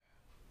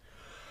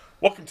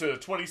Welcome to the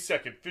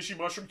 22nd Fishy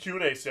Mushroom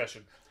Q&A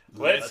session.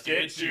 Let's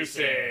get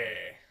juicy.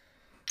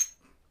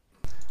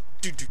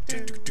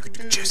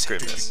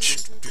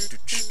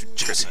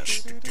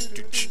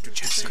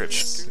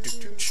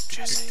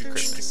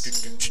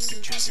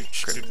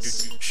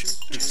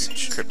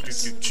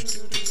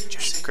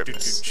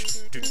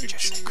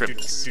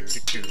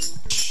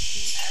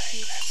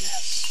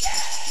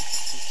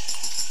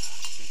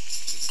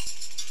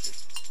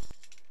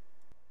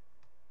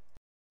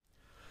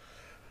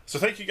 So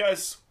thank you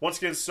guys once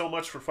again so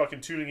much for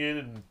fucking tuning in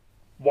and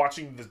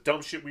watching the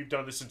dumb shit we've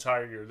done this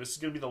entire year. This is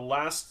going to be the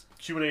last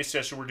Q&A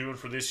session we're doing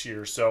for this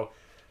year. So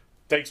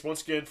thanks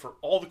once again for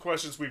all the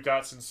questions we've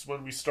got since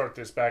when we start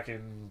this back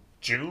in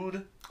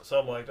June.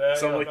 Something like that.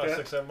 Something like about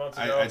that. 6-7 months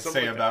ago. I'd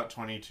say like about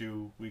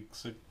 22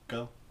 weeks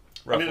ago.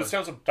 I mean, it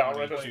sounds about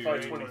right. It was 22,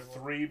 probably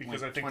 23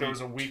 because like I think there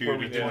was a week 22 where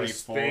we to did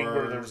this thing 24.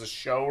 where there was a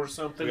show or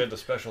something. We had the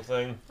special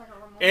thing.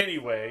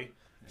 Anyway,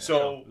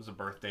 so It was a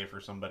birthday for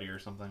somebody or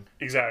something.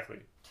 exactly.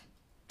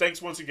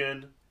 Thanks once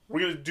again. We're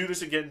going to do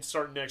this again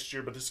starting next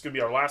year, but this is going to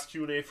be our last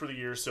Q&A for the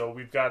year, so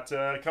we've got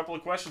a couple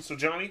of questions. So,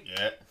 Johnny,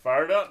 Yeah.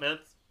 fire it up, man,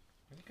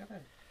 Why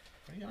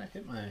you gotta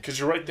hit my... because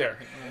you're right there.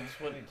 That's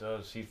what he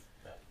does.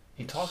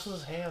 He talks with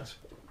his hands.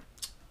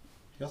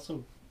 He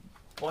also...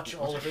 Watch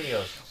all the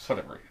videos.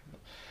 Whatever.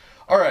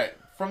 Alright,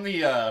 from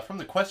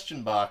the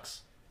question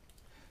box,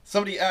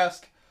 somebody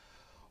asked,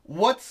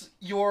 what's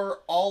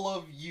your all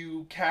of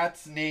you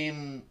cat's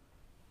name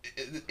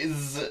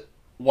is...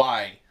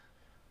 Why?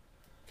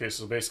 Okay,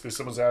 so basically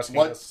someone's asking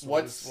What's-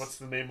 us what's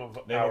the name of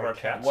Name of our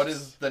cats? What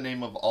is the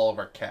name of all of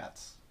our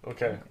cats?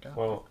 Okay, Oh my God.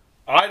 well,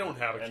 I don't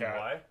have a And cat.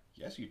 why?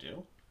 Yes, you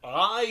do.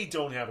 I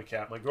don't have a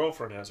cat. My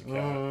girlfriend has a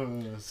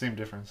cat. Same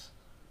difference.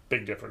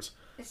 Big difference.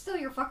 It's still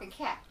your fucking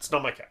cat. It's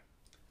not my cat.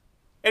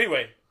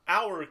 Anyway,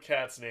 our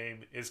cat's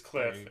name is There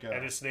Cliff, you go.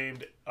 and it's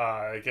named,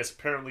 I guess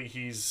apparently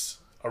he's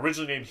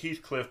originally named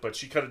Heathcliff, but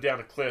she cut it down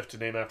to Cliff to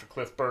name after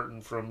Cliff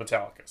Burton from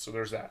Metallica. So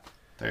there's that.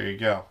 There you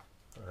go.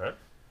 All right.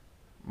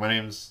 My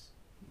name's...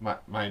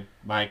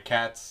 My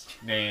cat's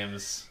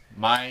names...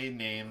 My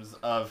names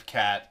of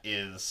cat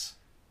is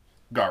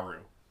Garu.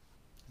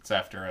 It's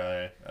after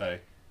a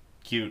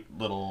cute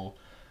little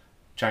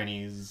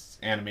Chinese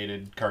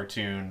animated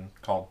cartoon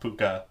called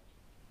Puka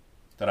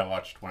that I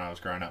watched when I was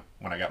growing up,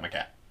 when I got my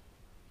cat.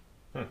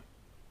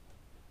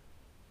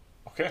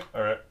 Okay.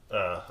 All right.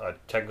 I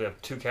technically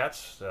have 2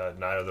 cats.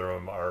 Neither of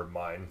them are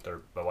mine.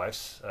 They're my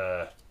wife's.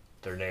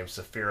 They're named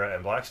Saphira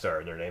and Blackstar,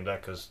 and they're named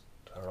that because,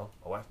 I don't know,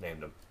 my wife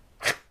named them.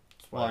 That's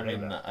why Well, I they're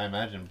named mean, that. I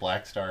imagine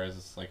Black Star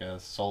is like a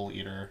Soul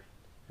Eater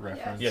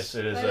reference. Yes,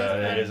 it is.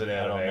 That is It is an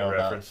I don't anime know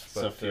about reference.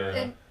 But, Saphira.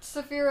 And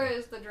Saphira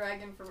is the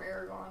dragon from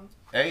Aragon.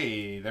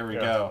 Hey, there we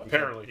yeah, go.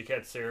 Apparently. you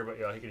can't see her, but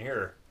yeah, you can hear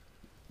her.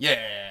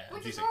 Yeah.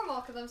 Which is Juicy.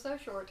 normal because I'm so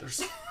short.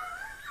 So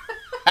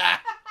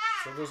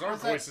those are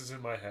Where's that- voices in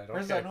my head.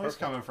 Where's Okay, that noise perfect.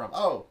 coming from?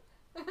 Oh.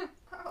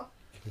 Oh.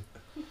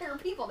 There are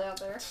people down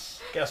there.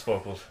 Guest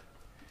vocals.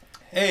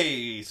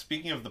 Hey,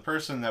 speaking of the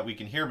person that we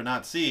can hear but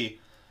not see,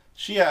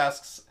 she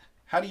asks,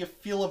 how do you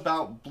feel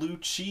about blue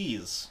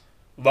cheese?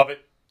 Love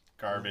it.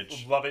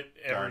 Garbage. Love it.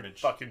 Every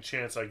Garbage. fucking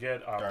chance I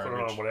get, I'll put it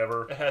Garbage. on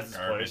whatever. It has its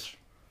place.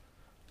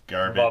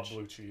 Garbage. Love Garbage.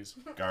 blue cheese.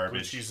 Blue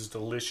Garbage. cheese is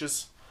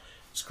delicious.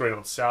 It's great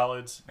on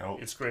salads. Nope.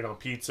 It's great on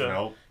pizza.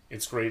 Nope.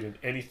 It's great in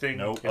anything.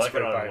 Nope. It's I like it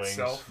great on by wings.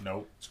 itself.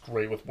 Nope. It's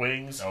great with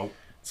wings. Nope.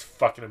 It's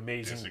fucking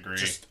amazing. Disagree.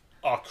 Just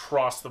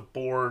across the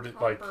board, On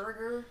like a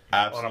burger. on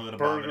Absolute a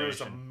burger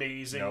is abomination.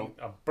 amazing. Nope.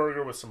 A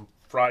burger with some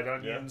fried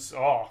onions.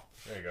 Oh,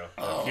 There you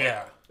go.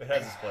 yeah, It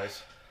has its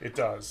place. it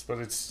does. But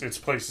it's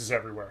places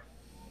everywhere.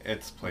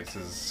 It's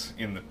places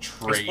in the There's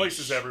trade.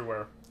 places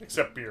everywhere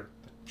except beer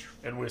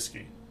and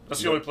whiskey.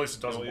 That's the only place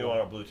it doesn't. You belong.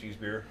 want a blue cheese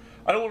beer?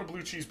 I don't want a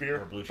blue cheese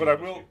beer, Or blue cheese but I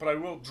whiskey. will. But I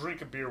will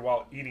drink a beer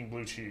while eating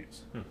blue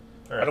cheese. All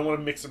I right. don't want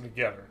to mix them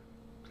together.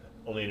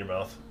 Only in your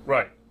mouth.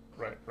 Right.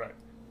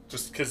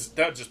 Just because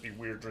that'd just be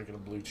weird drinking a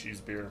blue cheese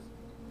beer.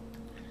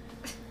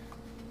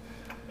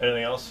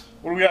 Anything else?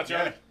 What do we got,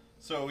 Johnny? Yeah.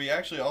 So we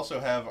actually also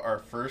have our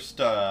first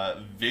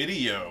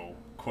video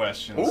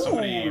question. Ooh,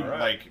 Somebody alright.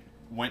 like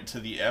went to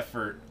the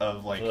effort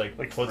of like, Like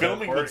Like put filming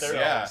the report there?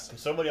 themselves. Yeah.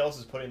 Somebody else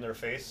is putting their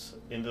face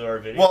into our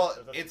video. well,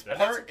 That's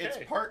okay. it's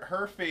part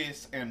her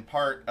face and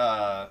part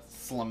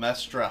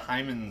Slamestra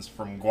Hymens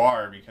from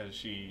Guar because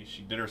she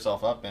did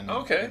herself up in,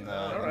 Okay. in the,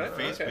 All in right. the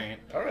face okay. paint.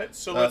 All right.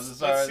 So This let's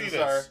is our- see this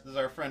this. is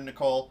our friend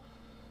Nicole.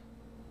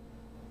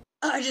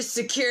 I just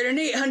secured an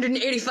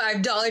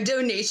 $885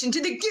 donation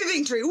to the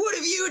Giving Tree. What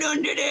have you done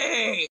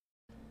today?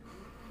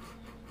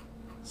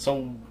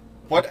 So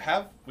what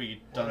have we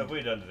What done? have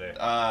we done today?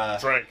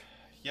 Drank.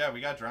 Yeah,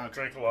 we got drunk.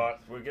 Drank a lot.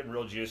 We're getting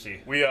real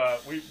juicy. We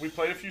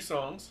played a few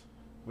songs.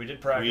 We did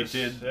We practice.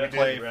 did Yeah,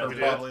 play we for did.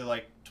 probably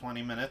like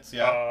 20 minutes.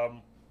 Yeah.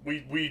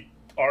 We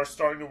are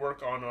starting to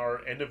work on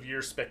our end of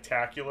year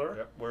spectacular.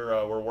 Yep,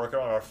 we're working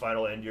on our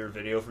final end year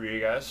video for you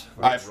guys.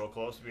 We're I've- getting real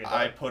close to being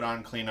I done. put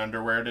on clean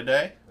underwear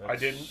today. I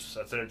didn't.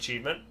 That's an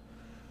achievement.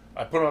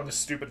 I put on this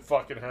stupid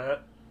fucking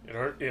hat. It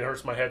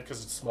hurts my head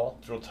because it's small.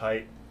 It's real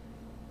tight.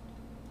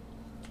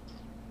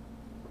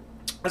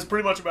 That's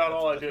pretty much about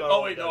all I did. about Oh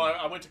all wait, I've no, done.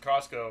 I went to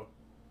Costco.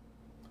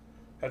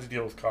 Had to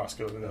deal with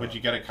Costco today. What'd you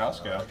get at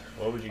Costco?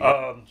 What would you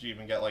get? Did you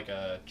even get like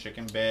a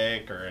chicken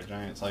bake or a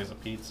giant slice of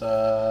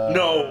pizza?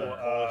 No,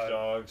 Polish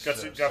dogs,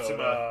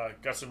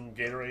 got some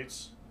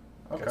Gatorades.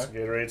 Okay. Got some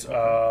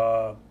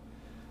Gatorades.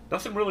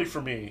 Nothing really for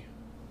me,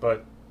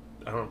 but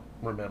I don't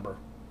remember.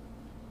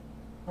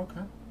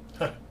 Okay.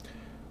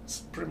 It's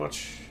pretty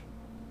much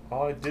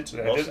all I did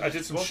today. Most I of did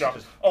this- some most of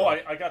shopping. this- Oh,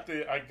 I got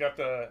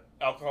the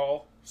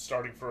alcohol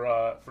starting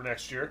for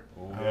next year.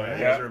 Ooh, yeah.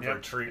 you guys are in for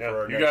a treat for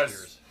our You next guys-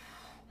 year's.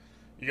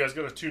 You guys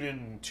got to tune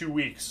in 2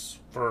 weeks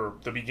for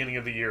the beginning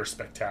of the year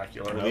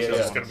spectacular. Yeah, This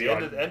yeah. is going to be the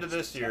on. end of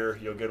this year,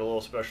 you'll get a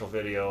little special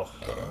video.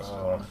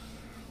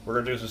 We're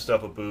gonna do some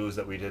stuff with booze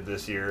that we did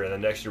this year, and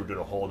then next year we're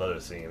doing a whole other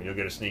theme. And you'll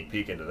get a sneak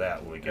peek into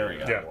that when we There get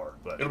we into go. that more.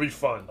 But It'll be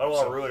fun. I don't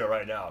want to So, ruin it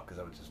right now because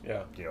I would just,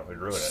 Yeah. it'd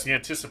ruin it's it. the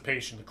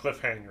anticipation, the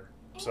cliffhanger.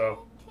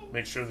 So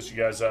make sure that you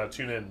guys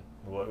tune in.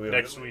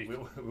 Next week.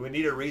 We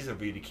need a reason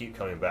for you to keep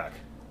coming back,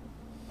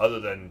 other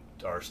than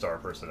our star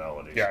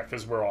personalities. Yeah,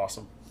 because we're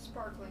awesome.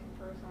 Sparkling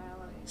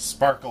personality.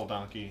 Sparkle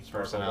donkey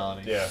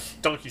personality. Yeah.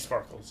 Donkey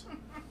sparkles.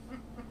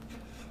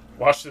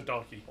 Watch the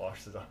donkey.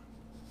 Wash the donkey.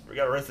 We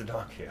gotta rinse the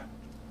donkey.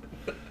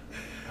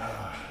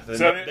 They,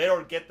 So it- they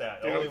don't get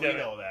that. they don't Only we get it.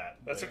 know that.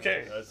 That's They-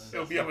 okay. that's-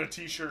 It'll be on a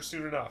T-shirt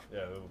soon enough.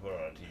 Yeah, we'll put it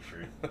on a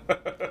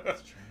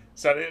T-shirt.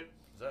 Is that it?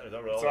 Is that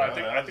So I all?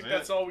 think that I was think it.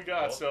 that's all we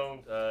got. Well,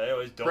 So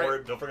anyways, don't Great.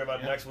 worry. Don't forget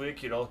about Yeah. next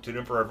week. Tune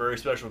in for our very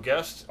special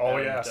guest. oh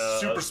And, yeah,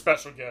 super us-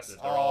 special guest.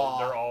 They're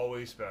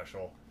always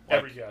special.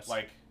 Every guest.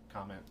 Like,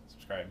 comment,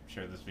 subscribe,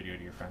 share this video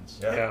to your friends.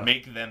 Yeah.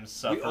 Make them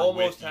suffer We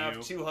almost with have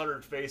you.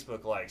 200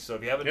 Facebook likes, so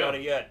if you haven't Yeah. done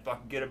it yet,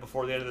 fucking get it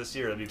before the end of this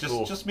year. That'd be Just,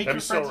 cool. just make That'd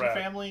your be so friends and rad.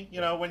 family.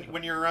 You know,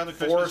 when you're around the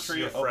Force Christmas tree,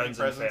 your opening friends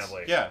and presents.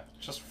 family. Yeah,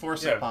 just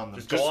force Yeah, it upon them.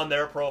 just go on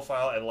their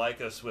profile and like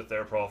us with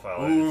their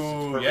profile.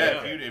 Ooh, It's yeah.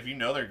 perfect. If you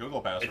know their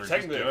Google password, It's just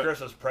technically do a it.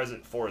 Christmas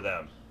present for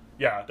them.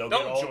 Yeah, They'll they'll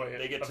get all, enjoy it.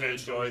 They get to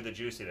eventually. enjoy the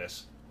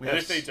juiciness. We And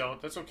have if they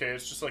don't, that's okay.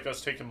 It's just like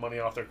us taking money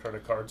off their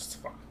credit cards. It's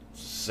fine.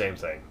 Same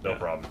thing. No Yeah.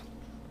 problem.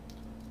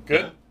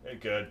 Good. Yeah,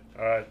 good.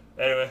 All right.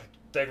 Anyway,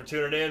 thanks for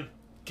tuning in.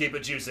 Keep it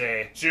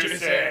juicy.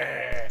 Juicy.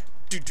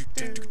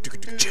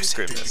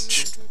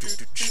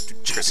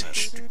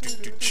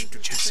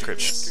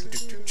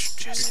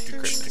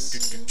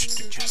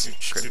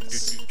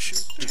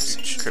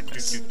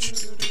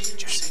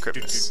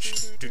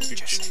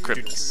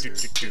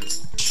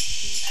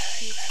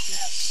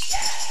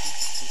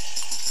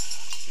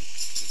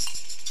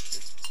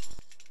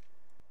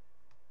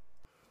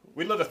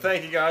 We'd love to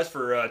thank you guys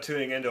for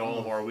tuning into all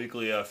of our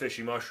weekly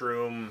fishy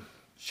mushroom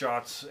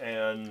shots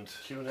and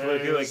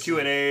Q&As,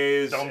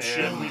 Q&As dumb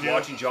shit we and do.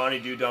 watching Johnny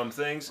do dumb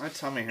things. My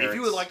tummy If hurts.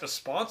 you would like to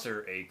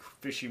sponsor a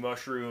fishy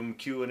mushroom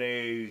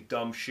Q&A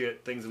dumb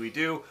shit things that we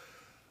do,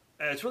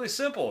 it's really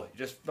simple. You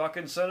just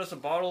fucking send us a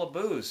bottle of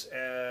booze.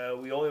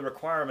 We only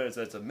requirement is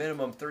that it's a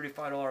minimum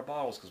 $35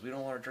 bottles because we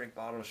don't want to drink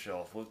bottom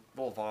shelf.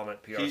 We'll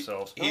vomit, pee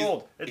ourselves. We're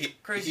old. It's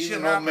crazy he's shit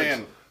an old happens.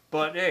 man.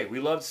 But hey, we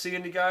love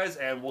seeing you guys,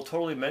 and we'll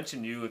totally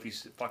mention you if you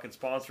fucking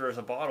sponsor us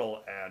a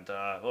bottle, and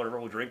whatever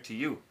we'll drink to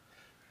you.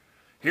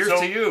 Here's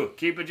So- to you.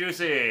 Keep it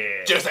juicy.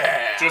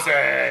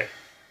 Juicy.